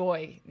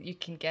joy you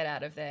can get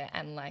out of there,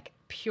 and like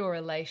pure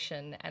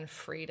elation and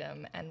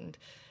freedom and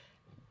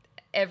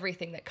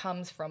everything that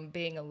comes from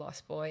being a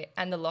Lost Boy,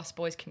 and the Lost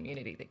Boys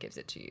community that gives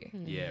it to you.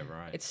 Yeah,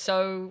 right. It's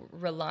so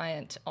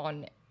reliant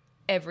on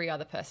every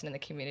other person in the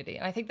community.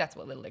 And I think that's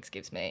what Little Leagues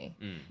gives me.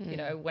 You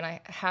know, when I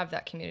have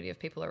that community of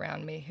people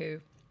around me who,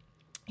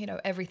 you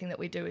know, everything that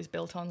we do is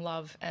built on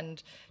love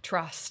and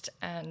trust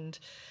and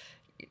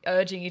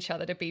urging each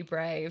other to be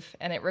brave.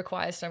 And it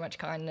requires so much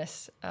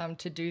kindness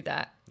to do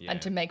that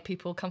and to make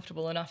people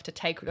comfortable enough to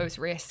take those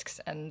risks.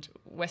 And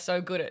we're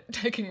so good at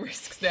taking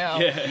risks now.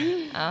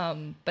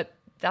 But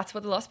that's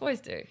what the Lost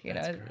Boys do. You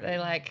know, they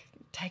like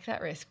take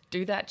that risk,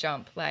 do that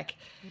jump, like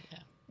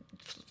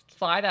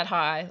fly that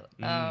high.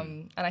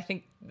 And I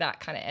think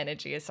that kind of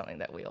energy is something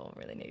that we all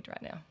really need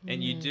right now.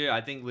 And you do.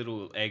 I think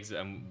Little Eggs,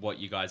 what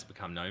you guys have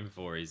become known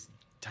for is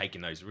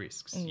taking those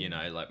risks, you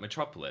know, like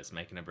Metropolis,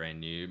 making a brand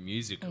new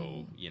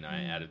musical, you know,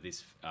 out of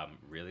this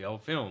really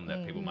old film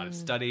that people might have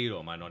studied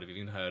or might not have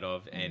even heard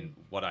of. And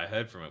what I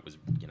heard from it was,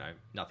 you know,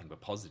 nothing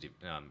but positive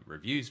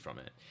reviews from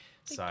it.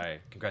 So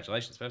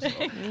congratulations, first of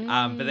all.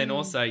 But then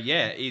also,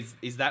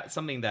 is that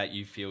something that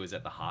you feel is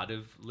at the heart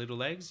of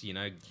Little Eggs, you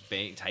know,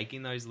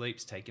 taking those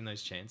leaps, taking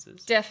those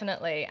chances?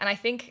 Definitely. And I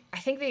think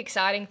the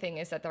exciting thing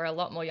is that there are a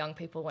lot more young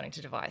people wanting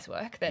to devise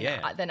work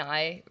than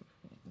I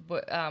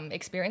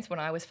experienced when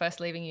I was first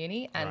leaving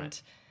uni.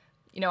 And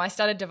you know, I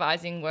started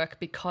devising work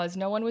because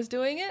no one was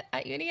doing it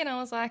at uni, and I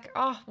was like,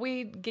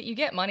 you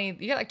get money,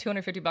 you get like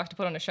 $250 to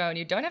put on a show and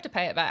you don't have to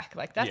pay it back.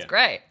 Like, that's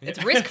great.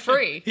 It's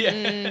risk-free.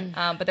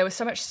 But there was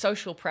so much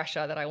social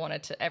pressure that I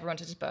wanted everyone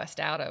to just burst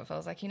out of. I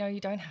was like, you know, you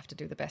don't have to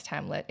do the best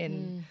Hamlet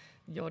in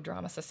your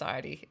drama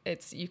society.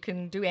 You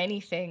can do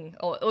anything,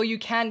 or you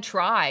can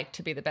try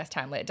to be the best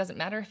Hamlet. It doesn't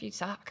matter if you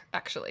suck,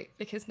 actually,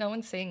 because no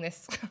one's seeing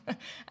this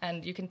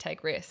and you can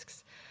take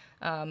risks.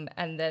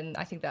 And then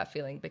I think that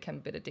feeling became a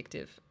bit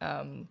addictive.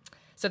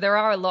 So there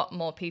are a lot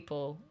more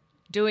people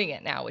doing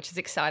it now, which is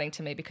exciting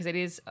to me because it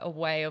is a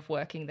way of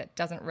working that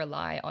doesn't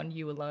rely on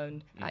you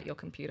alone at your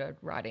computer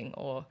writing,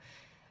 or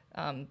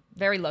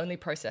very lonely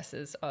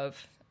processes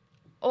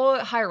or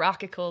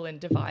hierarchical and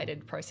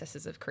divided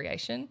processes of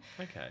creation.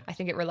 I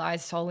think it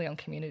relies solely on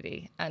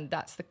community, and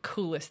that's the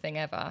coolest thing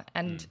ever.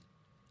 And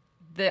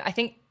I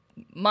think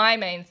my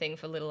main thing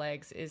for Little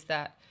Eggs is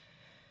that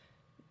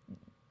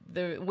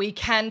we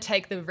can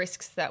take the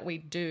risks that we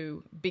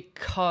do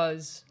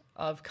because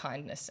of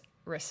kindness,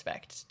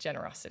 respect,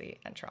 generosity,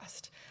 and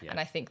trust. And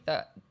I think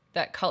that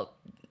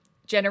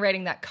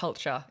generating that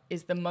culture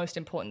is the most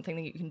important thing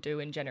that you can do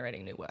in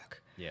generating new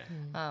work.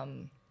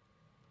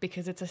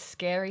 Because it's a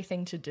scary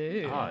thing to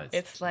do.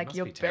 It's like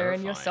you're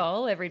bearing your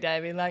soul every day,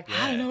 being like,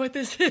 I don't know what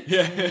this is.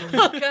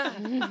 Oh, God.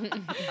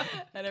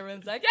 And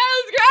everyone's like, it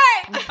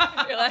was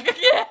great. You're like,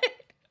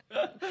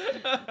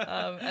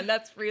 and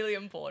that's really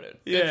important.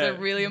 It's a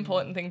really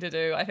important thing to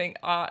do. I think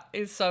art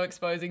is so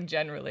exposing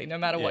generally, no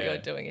matter what you're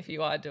doing. If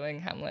you are doing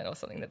Hamlet or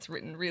something that's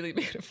written really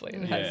beautifully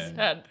and has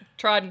had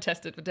tried and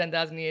tested for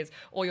 10,000 years,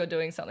 or you're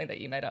doing something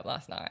that you made up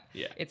last night,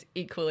 it's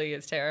equally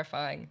as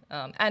terrifying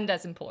and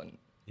as important.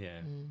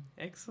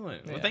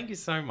 Excellent. Well, thank you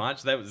so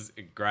much. That was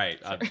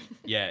great.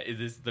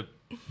 The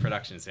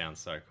production sounds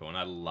so cool, and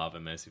I love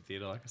immersive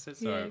theatre, like I said,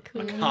 so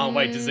I can't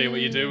wait to see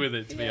what you do with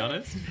it, to be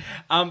honest.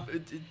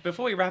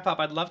 Before we wrap up,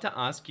 I'd love to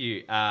ask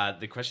you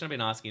the question I've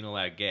been asking all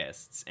our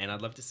guests, and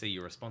I'd love to see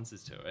your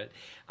responses to it.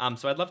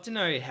 So I'd love to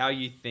know how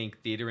you think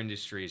the theatre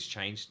industry has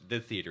changed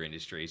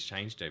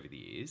over the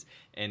years,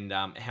 and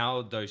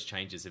how those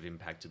changes have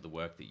impacted the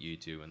work that you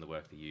do and the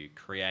work that you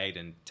create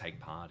and take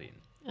part in.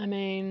 I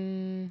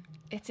mean,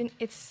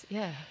 it's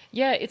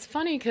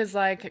funny because,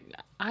 like,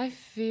 I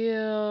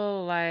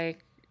feel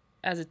like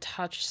as a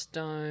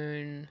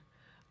touchstone,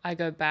 I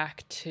go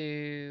back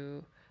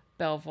to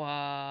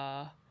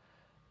Belvoir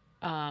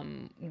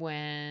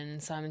when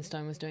Simon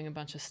Stone was doing a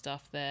bunch of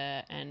stuff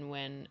there and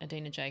when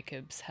Adina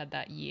Jacobs had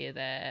that year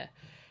there.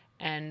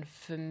 And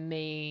for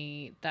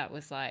me, that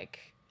was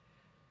like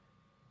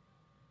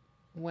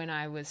when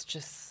I was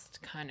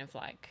just kind of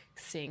like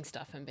seeing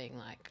stuff and being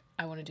like,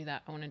 I want to do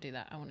that, I want to do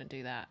that, I want to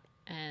do that.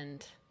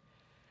 And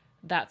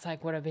that's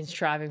like what I've been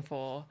striving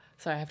for.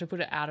 So I have to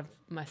put it out of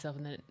myself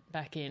and then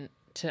back in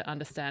to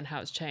understand how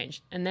it's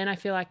changed. And then I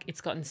feel like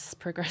it's gotten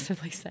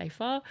progressively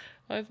safer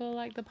over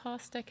like the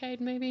past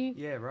decade maybe.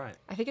 Yeah, right.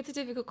 I think it's a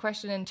difficult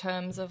question in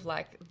terms of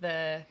like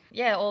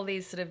all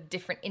these sort of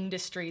different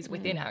industries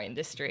within our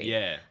industry.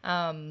 Yeah.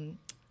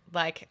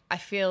 Like I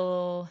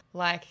feel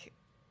like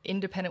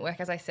independent work,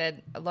 as I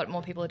said, a lot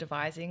more people are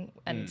devising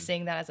and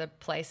seeing that as a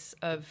place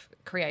of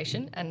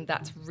creation, and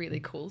that's really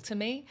cool to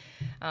me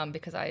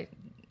because I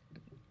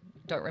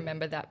don't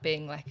remember that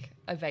being like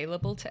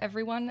available to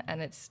everyone, and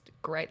it's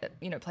great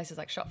that places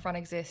like Shopfront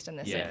exist and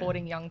they're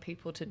supporting young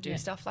people to do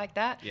stuff like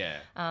that.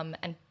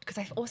 And because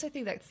I also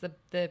think that's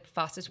the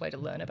fastest way to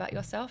learn about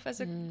yourself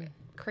as a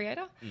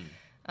creator.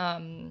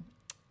 And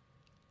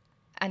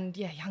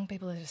young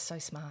people are just so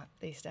smart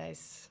these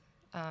days.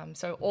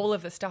 So all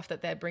of the stuff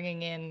that they're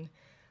bringing in,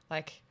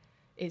 like,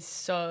 is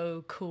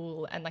so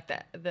cool, and like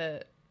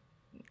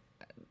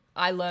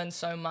I learn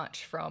so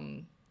much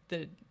from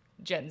the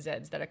Gen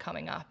Zs that are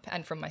coming up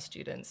and from my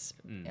students,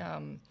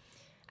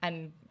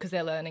 and because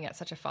they're learning at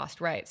such a fast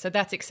rate. So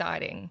that's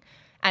exciting,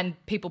 and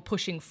people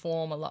pushing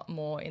form a lot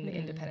more in the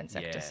independent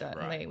sector,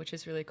 certainly, which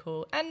is really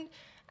cool. And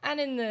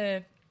in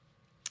the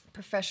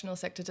professional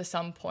sector to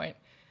some point,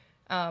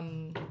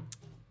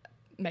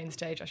 main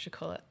stage, I should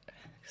call it.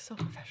 So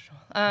professional.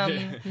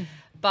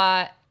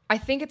 But I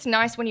think it's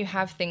nice when you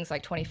have things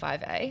like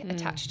 25A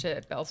attached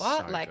to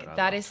Belvoir. So like good.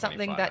 that is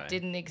something 25A. that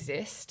didn't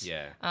exist.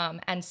 Yeah.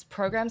 And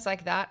programs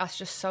like that are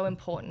just so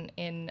important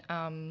in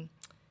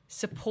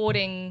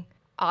supporting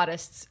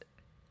artists,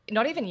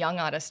 not even young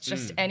artists,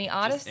 just any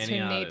artists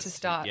who need to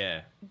start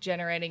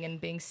generating and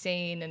being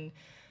seen. And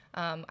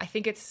I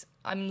think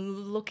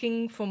I'm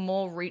looking for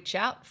more reach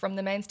out from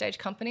the main stage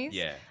companies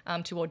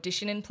to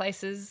audition in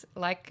places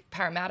like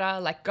Parramatta,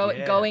 like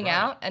going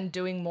out and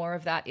doing more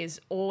of that is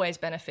always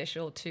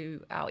beneficial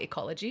to our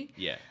ecology.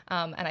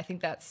 And I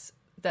think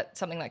that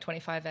something like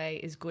 25A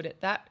is good at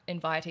that,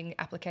 inviting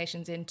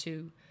applications in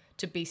to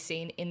be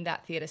seen in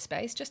that theatre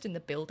space, just in the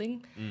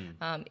building,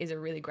 is a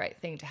really great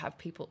thing to have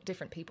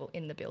different people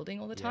in the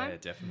building all the time. Yeah,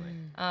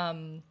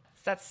 definitely.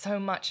 That's so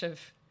much of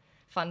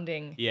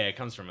funding. Yeah, it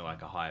comes from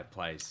like a higher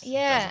place.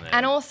 Yeah, doesn't it?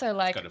 and also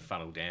like it's got to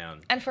funnel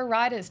down. And for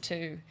writers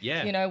too.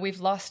 Yeah. We've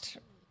lost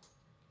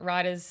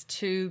writers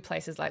to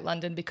places like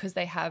London because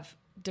they have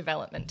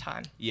development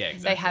time. Yeah,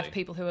 exactly. They have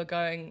people who are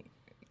going,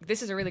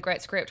 this is a really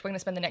great script, we're going to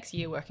spend the next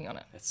year working on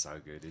it. That's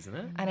so good, isn't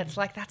it? And it's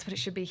like, that's what it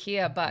should be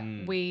here, but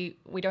we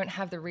don't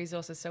have the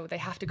resources, so they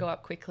have to go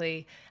up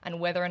quickly, and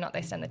whether or not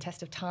they stand the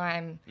test of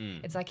time,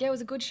 it's like, yeah, it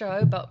was a good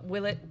show, but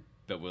will it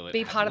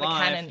be part of the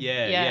canon?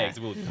 Yeah, it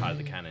will be part of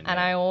the canon. And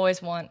I always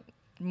want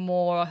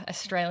more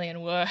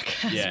Australian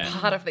work as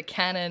part of the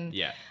canon.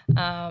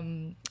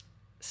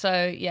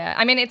 So, yeah,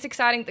 I mean, it's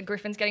exciting that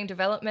Griffin's getting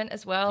development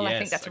as well. Yes, I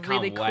think that's I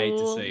really can't wait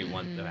cool. to see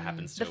what that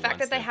happens to the it fact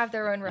once that they have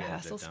their own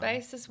rehearsal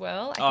space as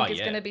well, I think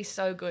is going to be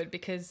so good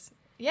because,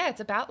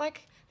 it's about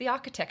like the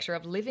architecture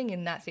of living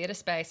in that theatre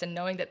space and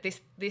knowing that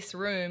this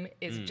room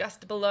is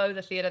just below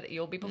the theatre that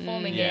you'll be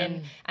performing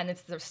in, and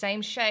it's the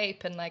same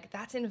shape, and like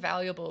that's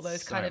invaluable,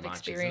 those kind of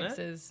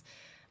experiences.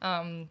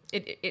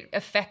 It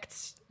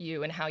affects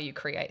you and how you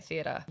create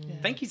theatre.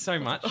 Thank you so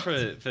much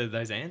for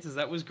those answers.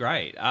 That was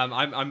great.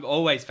 I'm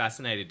always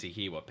fascinated to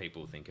hear what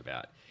people think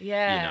about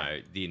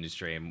the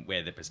industry and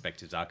where their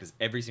perspectives are, because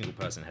every single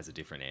person has a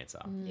different answer.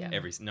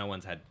 No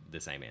one's had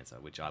the same answer,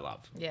 which I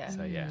love.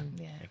 So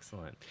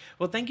excellent.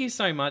 Well, thank you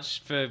so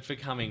much for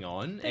coming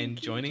on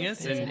and joining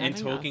us and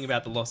talking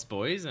about the Lost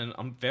Boys, and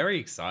I'm very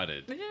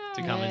excited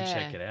to come and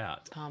check it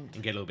out. Pumped.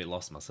 And get a little bit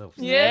lost myself.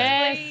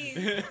 Yes,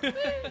 please.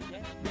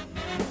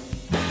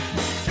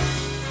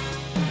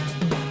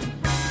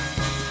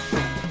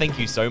 Thank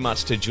you so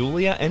much to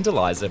Julia and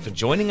Eliza for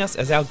joining us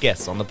as our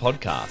guests on the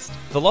podcast.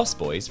 The Lost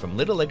Boys from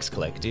Little X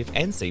Collective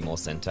and Seymour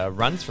Centre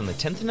runs from the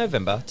 10th of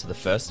November to the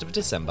 1st of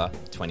December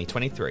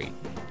 2023.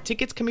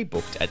 Tickets can be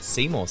booked at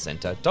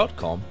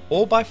seymourcentre.com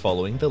or by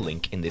following the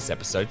link in this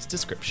episode's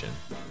description.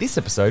 This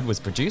episode was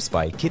produced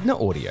by Echidna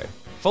Audio.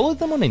 Follow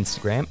them on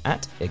Instagram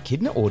at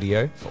Echidna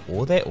Audio for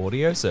all their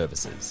audio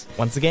services.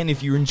 Once again,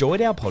 if you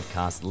enjoyed our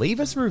podcast,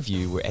 leave us a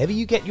review wherever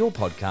you get your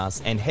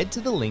podcasts and head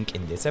to the link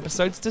in this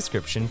episode's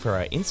description for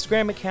our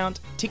Instagram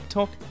account,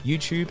 TikTok,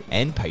 YouTube,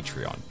 and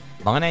Patreon.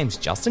 My name's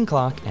Justin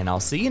Clark, and I'll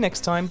see you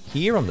next time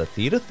here on the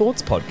Theatre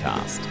Thoughts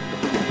Podcast.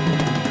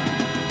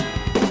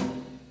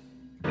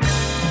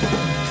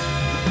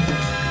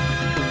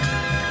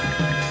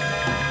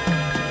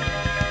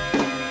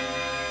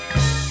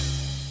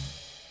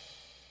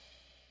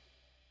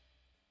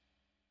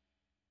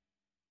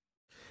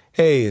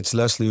 Hey, it's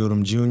Leslie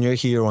Odom Jr.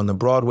 here on the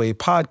Broadway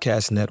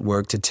Podcast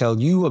Network to tell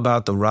you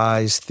about the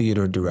Rise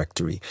Theater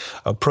Directory,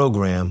 a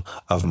program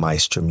of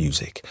Maestro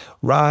Music.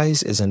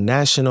 Rise is a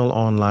national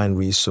online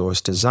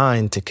resource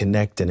designed to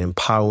connect and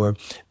empower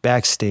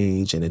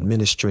backstage and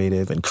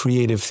administrative and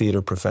creative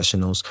theater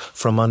professionals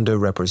from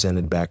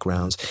underrepresented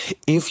backgrounds.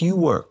 If you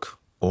work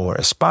or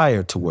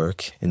aspire to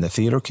work in the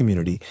theater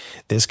community,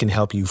 this can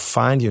help you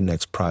find your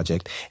next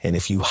project. And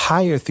if you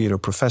hire theater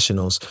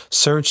professionals,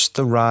 search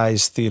the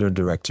Rise Theater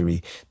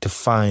Directory to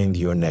find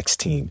your next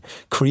team.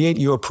 Create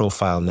your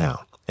profile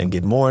now and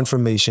get more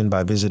information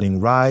by visiting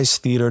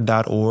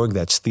risetheater.org.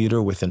 That's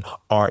theater with an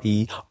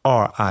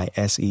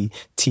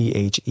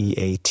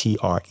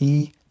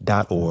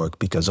RERISETHEATRE.org,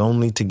 because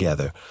only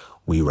together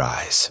we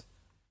rise.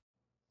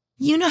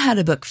 You know how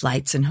to book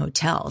flights and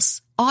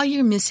hotels. All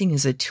you're missing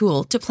is a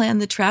tool to plan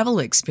the travel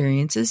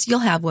experiences you'll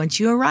have once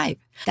you arrive.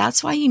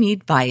 That's why you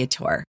need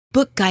Viator.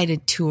 Book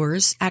guided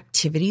tours,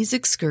 activities,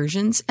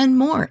 excursions, and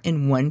more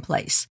in one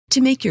place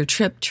to make your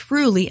trip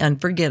truly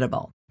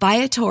unforgettable.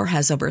 Viator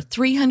has over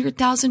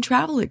 300,000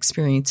 travel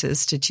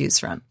experiences to choose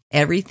from.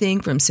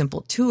 Everything from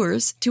simple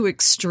tours to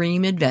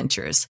extreme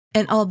adventures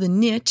and all the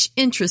niche,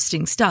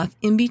 interesting stuff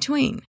in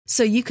between.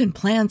 So you can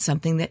plan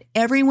something that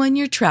everyone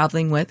you're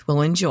traveling with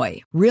will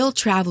enjoy. Real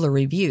traveler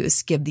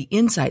reviews give the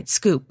inside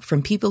scoop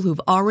from people who've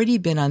already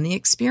been on the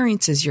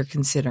experiences you're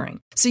considering.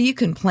 So you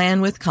can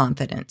plan with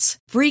confidence.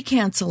 Free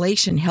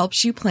cancellation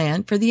helps you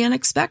plan for the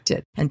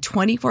unexpected. And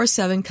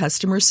 24/7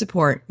 customer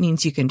support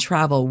means you can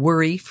travel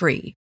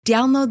worry-free.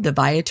 Download the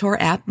Viator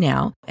app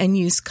now and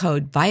use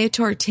code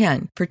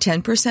Viator10 for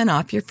 10%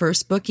 off your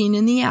first booking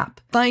in the app.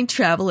 Find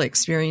travel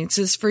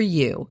experiences for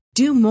you.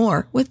 Do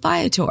more with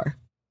Viator.